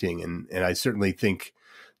interacting, and I certainly think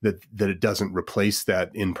that it doesn't replace that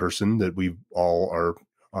in person that we all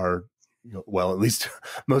are well, at least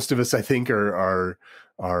most of us, I think, are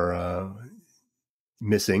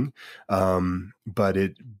missing, but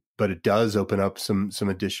it does open up some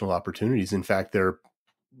additional opportunities. In fact, there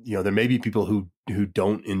may be people who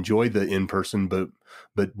don't enjoy the in-person, but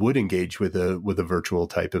would engage with a virtual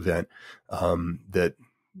type event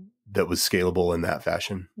that was scalable in that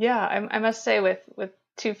fashion. Yeah, I must say, with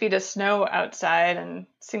 2 feet of snow outside and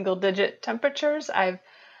single-digit temperatures,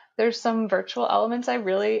 there's some virtual elements I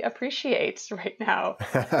really appreciate right now.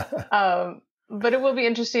 But it will be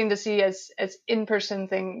interesting to see as in-person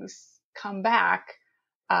things come back.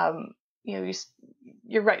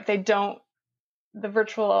 You're right; the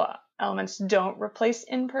virtual elements don't replace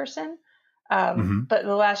in-person, Mm-hmm. But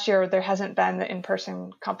the last year there hasn't been the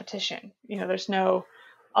in-person competition. There's no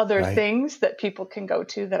other Right. things that people can go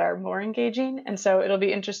to that are more engaging. And so it'll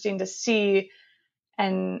be interesting to see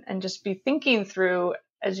and just be thinking through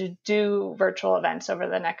as you do virtual events over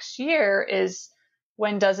the next year is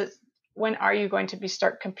when are you going to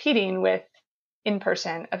start competing with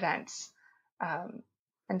in-person events?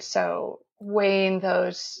 And so weighing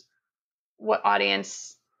those, what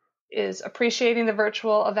audience is appreciating the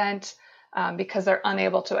virtual event because they're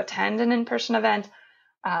unable to attend an in-person event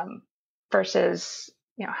versus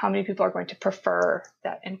how many people are going to prefer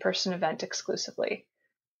that in-person event exclusively.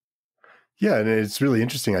 Yeah, and it's really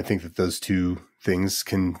interesting. I think that those two things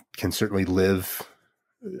can certainly live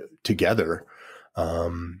together,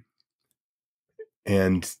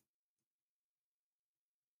 and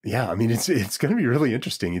yeah, I mean it's going to be really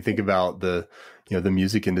interesting. You think about the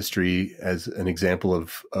music industry as an example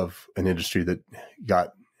of an industry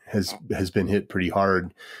that has been hit pretty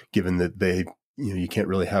hard, given that they you can't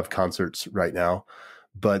really have concerts right now,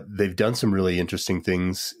 but they've done some really interesting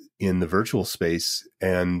things in the virtual space,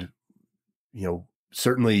 and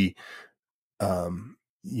certainly,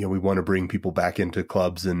 we want to bring people back into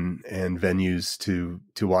clubs and venues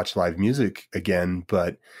to watch live music again.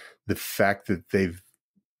 But the fact that they've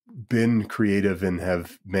been creative and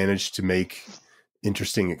have managed to make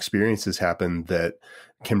interesting experiences happen that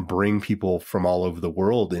can bring people from all over the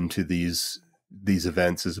world into these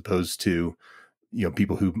events, as opposed to,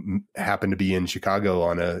 people who happen to be in Chicago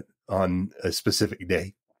on a specific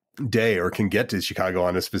day or can get to Chicago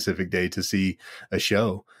on a specific day to see a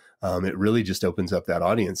show. It really just opens up that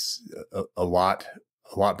audience a lot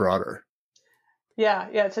broader. Yeah.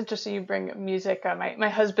 It's interesting you bring music. My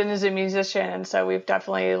husband is a musician, and so we've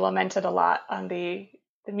definitely lamented a lot on the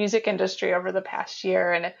music industry over the past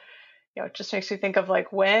year. And it just makes me think of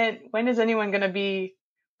like, when is anyone going to be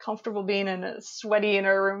comfortable being sweaty in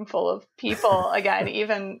a room full of people again,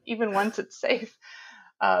 even once it's safe.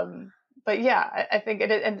 But yeah, I think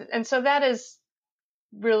it is. And so that is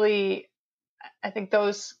really, I think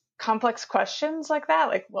those complex questions like that,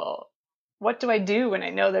 like, well, what do I do when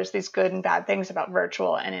I know there's these good and bad things about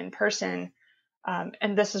virtual and in person?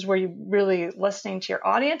 And this is where you really listening to your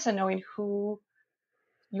audience and knowing who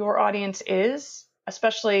your audience is,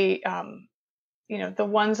 especially, the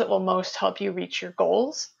ones that will most help you reach your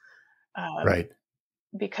goals. Right.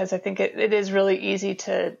 Because I think it is really easy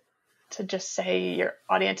to just say your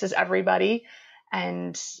audience is everybody.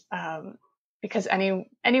 And, because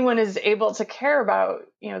anyone is able to care about,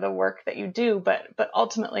 the work that you do, but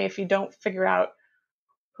ultimately, if you don't figure out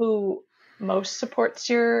who most supports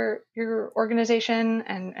your organization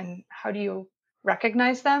and how do you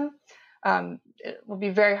recognize them, it will be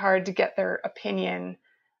very hard to get their opinion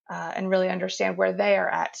and really understand where they are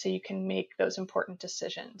at, so you can make those important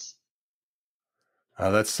decisions.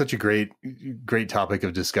 That's such a great topic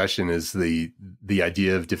of discussion, is the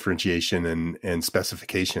idea of differentiation and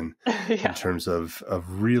specification. Yeah. In terms of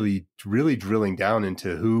really drilling down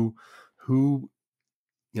into who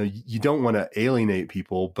you don't want to alienate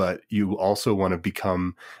people, but you also want to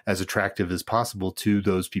become as attractive as possible to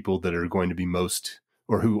those people that are going to be most,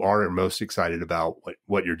 or who are most excited about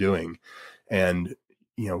what you're doing. And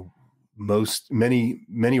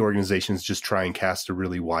many organizations just try and cast a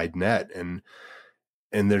really wide net, and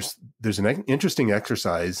there's an interesting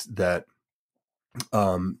exercise that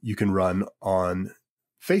you can run on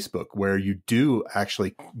Facebook, where you do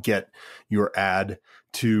actually get your ad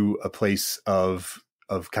to a place of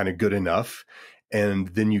kind of good enough, and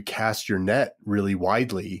then you cast your net really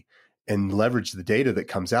widely and leverage the data that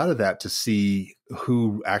comes out of that to see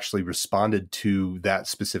who actually responded to that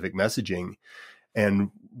specific messaging.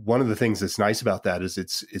 And one of the things that's nice about that is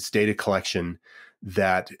it's data collection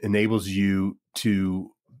that enables you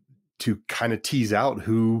to kind of tease out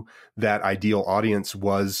who that ideal audience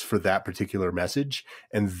was for that particular message.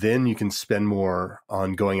 And then you can spend more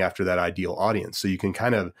on going after that ideal audience. So you can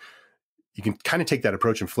kind of take that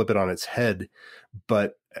approach and flip it on its head.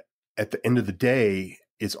 But at the end of the day,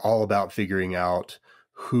 it's all about figuring out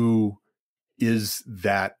who is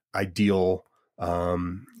that ideal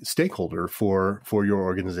stakeholder for your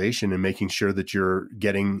organization, and making sure that you're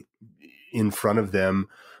getting in front of them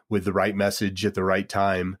with the right message at the right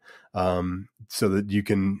time, so that you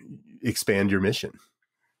can expand your mission.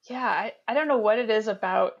 Yeah, I don't know what it is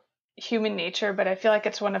about human nature, but I feel like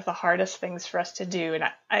it's one of the hardest things for us to do. And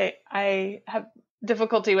I have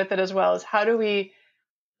difficulty with it as well, is how do we,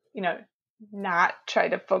 not try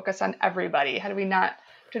to focus on everybody? How do we not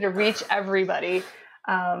try to reach everybody?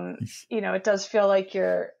 It does feel like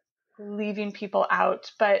you're leaving people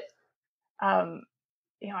out, but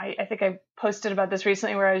I think I posted about this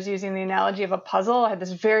recently where I was using the analogy of a puzzle. I had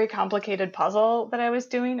this very complicated puzzle that I was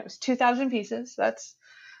doing. It was 2,000 pieces. It's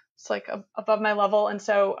like above my level. And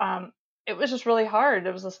so it was just really hard.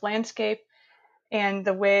 It was this landscape. And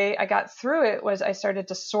the way I got through it was I started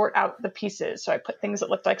to sort out the pieces. So I put things that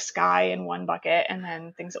looked like sky in one bucket and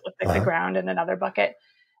then things that looked like the ground in another bucket.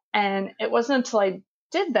 And it wasn't until I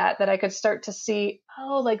did that I could start to see,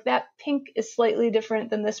 oh, like that pink is slightly different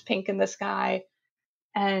than this pink in the sky.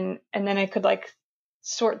 And then I could like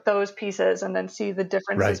sort those pieces and then see the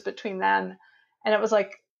differences between them. And it was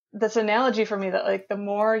like this analogy for me that like the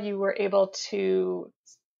more you were able to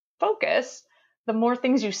focus, the more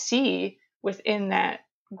things you see within that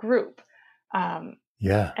group. And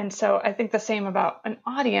so I think the same about an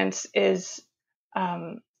audience is,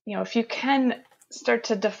 if you can start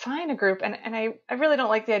to define a group, and I really don't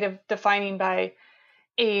like the idea of defining by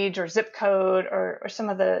age or zip code or some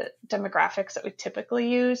of the demographics that we typically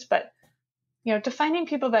use, but, defining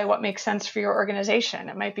people by what makes sense for your organization.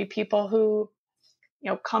 It might be people who,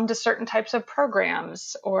 come to certain types of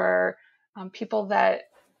programs or people that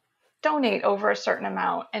donate over a certain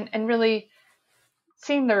amount and really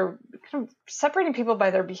seeing their kind of separating people by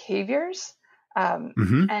their behaviors. And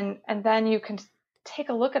then you can take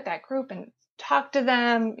a look at that group and talk to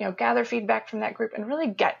them, gather feedback from that group and really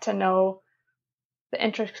get to know the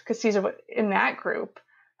intricacies of in that group.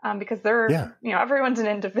 Because they're, everyone's an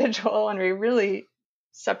individual and we really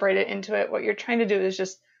separate it into it. What you're trying to do is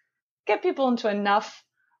just get people into enough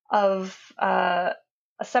of a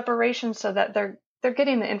separation so that they're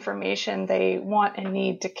getting the information they want and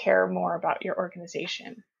need to care more about your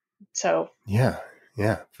organization. So yeah,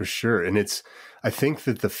 for sure. And I think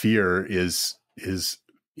that the fear is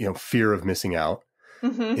fear of missing out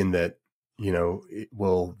in that,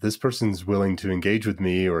 well, this person's willing to engage with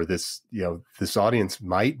me, or this audience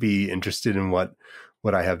might be interested in what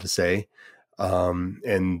I have to say.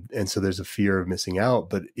 And so there's a fear of missing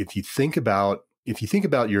out. But if you think about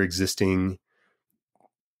your existing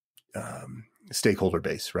stakeholder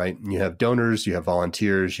base, right? You have donors, you have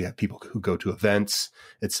volunteers, you have people who go to events,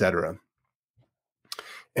 etc.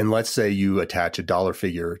 And let's say you attach a dollar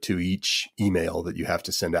figure to each email that you have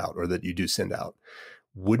to send out or that you do send out.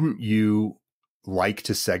 Wouldn't you like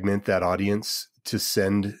to segment that audience to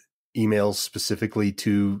send emails specifically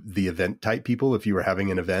to the event type people if you were having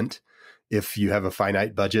an event? If you have a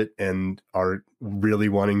finite budget and are really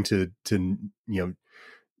wanting to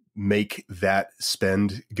make that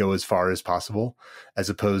spend go as far as possible, as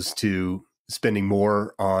opposed to spending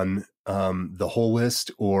more on the whole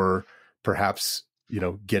list, or perhaps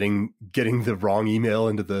getting the wrong email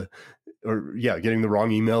into the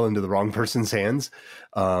wrong person's hands.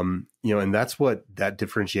 And that's what that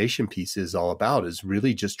differentiation piece is all about, is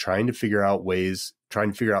really just trying to figure out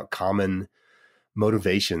common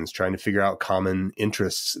motivations, trying to figure out common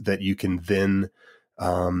interests that you can then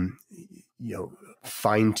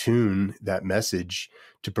fine tune that message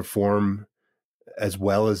to perform as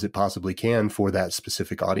well as it possibly can for that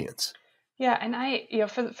specific audience. Yeah. And I,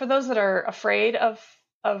 for those that are afraid of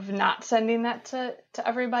not sending that to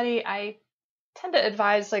everybody, I tend to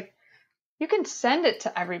advise, like, you can send it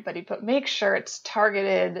to everybody, but make sure it's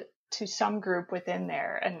targeted to some group within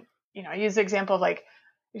there. And, I use the example of, like,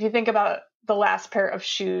 if you think about the last pair of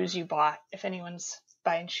shoes you bought, if anyone's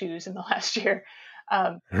buying shoes in the last year,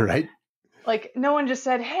 right. Like, no one just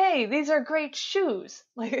said, "Hey, these are great shoes."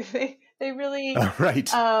 Like they really, right.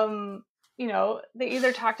 They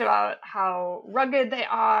either talked about how rugged they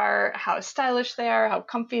are, how stylish they are, how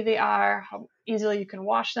comfy they are, how easily you can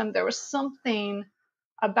wash them. There was something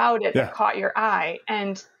about it that caught your eye.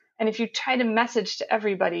 And if you try to message to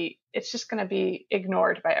everybody, it's just going to be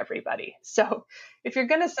ignored by everybody. So if you're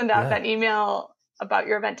going to send out that email about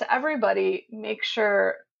your event to everybody, make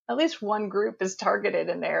sure at least one group is targeted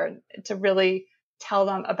in there to really tell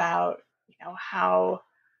them about, how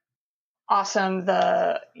awesome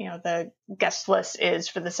the guest list is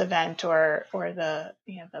for this event, or the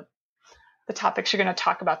topics you're going to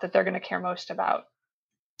talk about that they're going to care most about.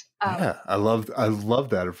 I love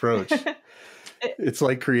that approach. It's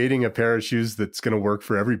like creating a pair of shoes that's going to work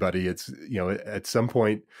for everybody. It's, at some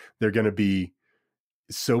point they're going to be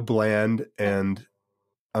so bland and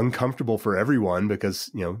uncomfortable for everyone because,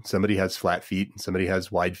 somebody has flat feet and somebody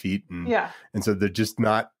has wide feet. And so they're just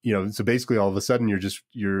not, so basically all of a sudden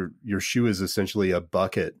your shoe is essentially a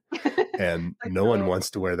bucket and like no one wants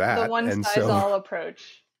to wear that. The one size all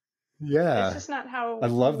approach. Yeah. It's just not how I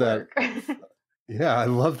love that. Yeah, I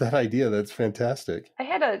love that idea. That's fantastic. I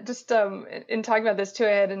had in talking about this too, I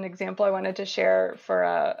had an example I wanted to share for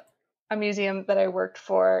a museum that I worked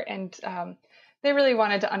for. And they really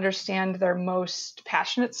wanted to understand their most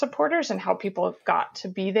passionate supporters and how people got to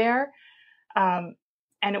be there. And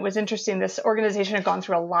it was interesting. This organization had gone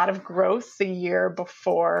through a lot of growth the year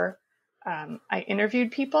before I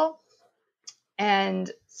interviewed people. And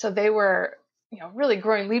so they were, really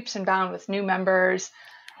growing leaps and bounds with new members.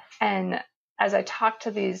 And as I talked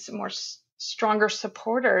to these more stronger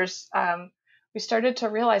supporters, we started to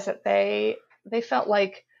realize that they felt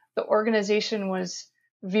like the organization was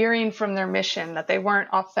veering from their mission, that they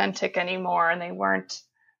weren't authentic anymore, and they weren't,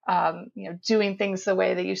 doing things the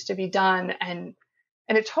way they used to be done. And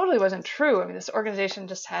it totally wasn't true. I mean, this organization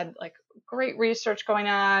just had like great research going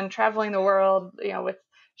on, traveling the world, with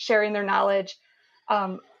sharing their knowledge.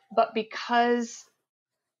 But because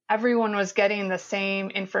everyone was getting the same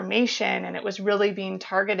information and it was really being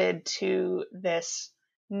targeted to this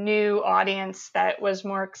new audience that was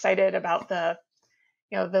more excited about the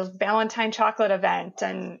Valentine chocolate event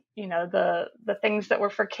and, the things that were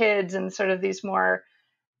for kids and sort of these more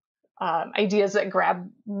ideas that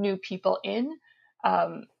grab new people in,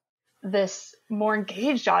 this more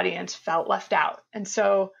engaged audience felt left out. And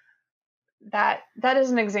so that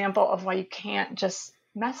is an example of why you can't just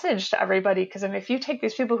message to everybody. Because if you take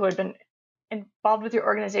these people who had been involved with your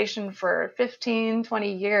organization for 15,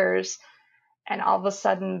 20 years, and all of a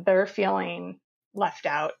sudden they're feeling left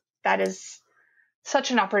out, that is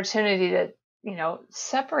such an opportunity to,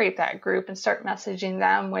 separate that group and start messaging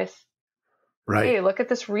them with, right. Hey, look at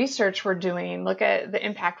this research we're doing. Look at the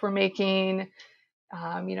impact we're making,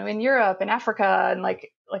 in Europe and Africa, and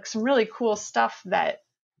like some really cool stuff that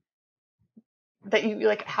you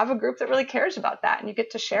like have a group that really cares about that and you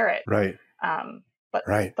get to share it. Right. But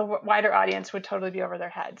right. the wider audience would totally be over their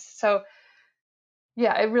heads. So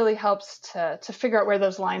yeah, it really helps to figure out where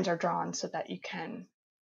those lines are drawn so that you can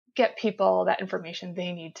get people that information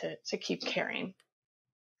they need to keep caring.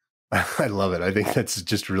 I love it. I think that's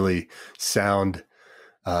just really sound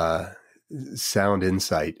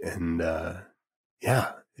insight. And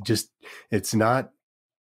it's not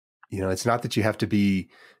that you have to be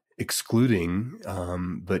excluding,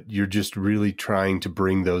 but you're just really trying to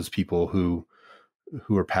bring those people who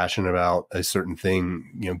are passionate about a certain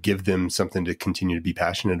thing, give them something to continue to be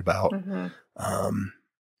passionate about. Mm-hmm.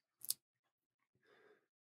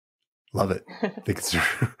 Love it. I think it's a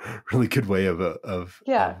really good way of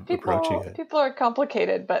approaching it. People are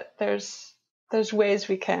complicated, but there's ways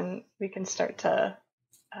we can start to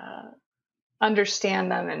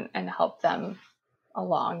understand them and help them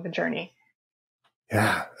along the journey.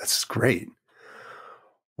 Yeah, that's great.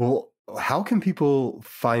 Well, how can people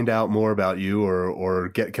find out more about you or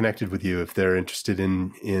get connected with you if they're interested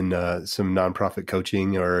in some nonprofit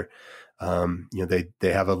coaching or they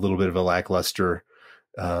have a little bit of a lackluster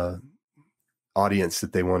audience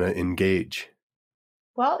that they want to engage?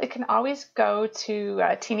 Well, it can always go to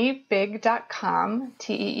teenybig.com,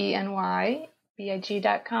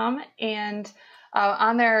 TEENYBIG.com. And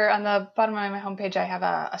on there, on the bottom of my homepage, I have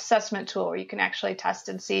a assessment tool where you can actually test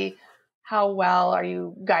and see how well are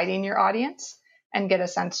you guiding your audience and get a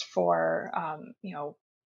sense for,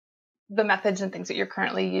 the methods and things that you're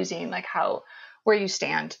currently using, like where you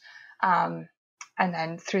stand. And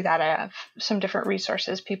then through that, I have some different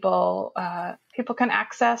resources people can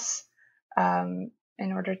access in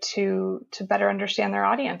order to better understand their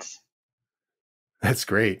audience. That's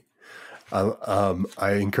great.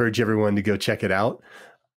 I encourage everyone to go check it out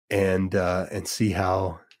and see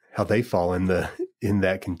how they fall in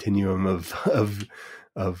that continuum of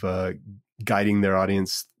guiding their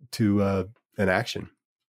audience to an action.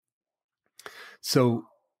 So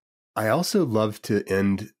I also love to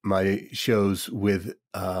end my shows with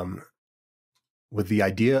the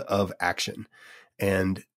idea of action.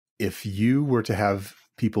 And if you were to have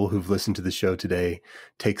people who've listened to the show today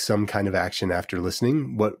take some kind of action after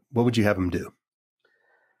listening, what would you have them do?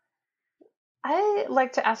 I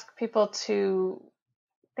like to ask people to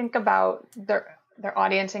think about their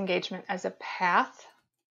audience engagement as a path.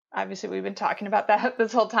 Obviously, we've been talking about that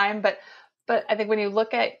this whole time, but I think when you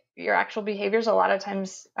look at your actual behaviors, a lot of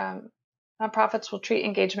times nonprofits will treat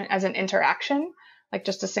engagement as an interaction, like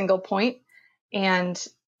just a single point. And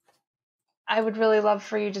I would really love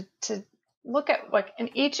for you to look at, like,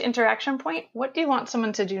 in each interaction point, what do you want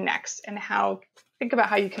someone to do next, and think about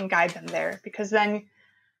how you can guide them there, because then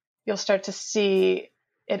you'll start to see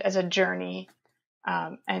it as a journey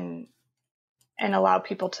and allow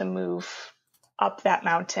people to move up that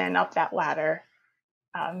mountain, up that ladder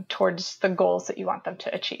towards the goals that you want them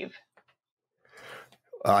to achieve.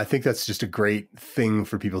 I think that's just a great thing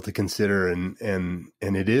for people to consider, and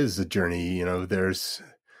it is a journey.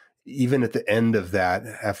 even at the end of that,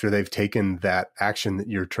 after they've taken that action that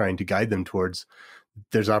you're trying to guide them towards,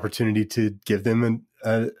 there's opportunity to give them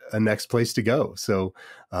a next place to go. So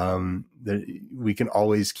we can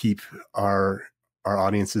always keep our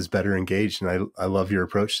audiences better engaged. And I love your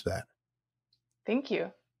approach to that. Thank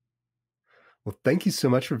you. Well, thank you so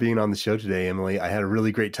much for being on the show today, Emily. I had a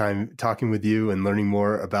really great time talking with you and learning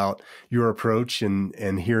more about your approach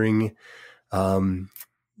and hearing,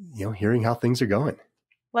 hearing how things are going.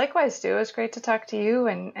 Likewise, Stu. It was great to talk to you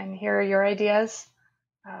and hear your ideas.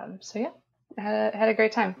 So yeah, had a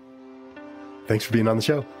great time. Thanks for being on the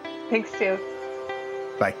show. Thanks, Stu.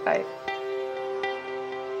 Bye. Bye.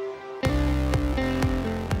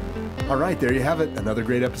 All right, there you have it. Another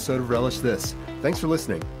great episode of Relish This. Thanks for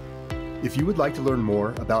listening. If you would like to learn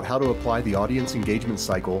more about how to apply the audience engagement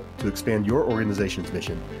cycle to expand your organization's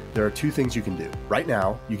mission, there are two things you can do. Right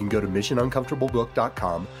now, you can go to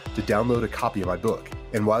missionuncomfortablebook.com to download a copy of my book.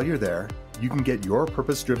 And while you're there, you can get your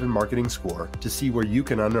purpose-driven marketing score to see where you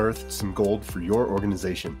can unearth some gold for your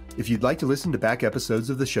organization. If you'd like to listen to back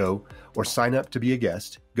episodes of the show or sign up to be a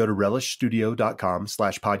guest, go to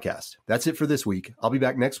relishstudio.com/podcast. That's it for this week. I'll be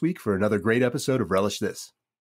back next week for another great episode of Relish This.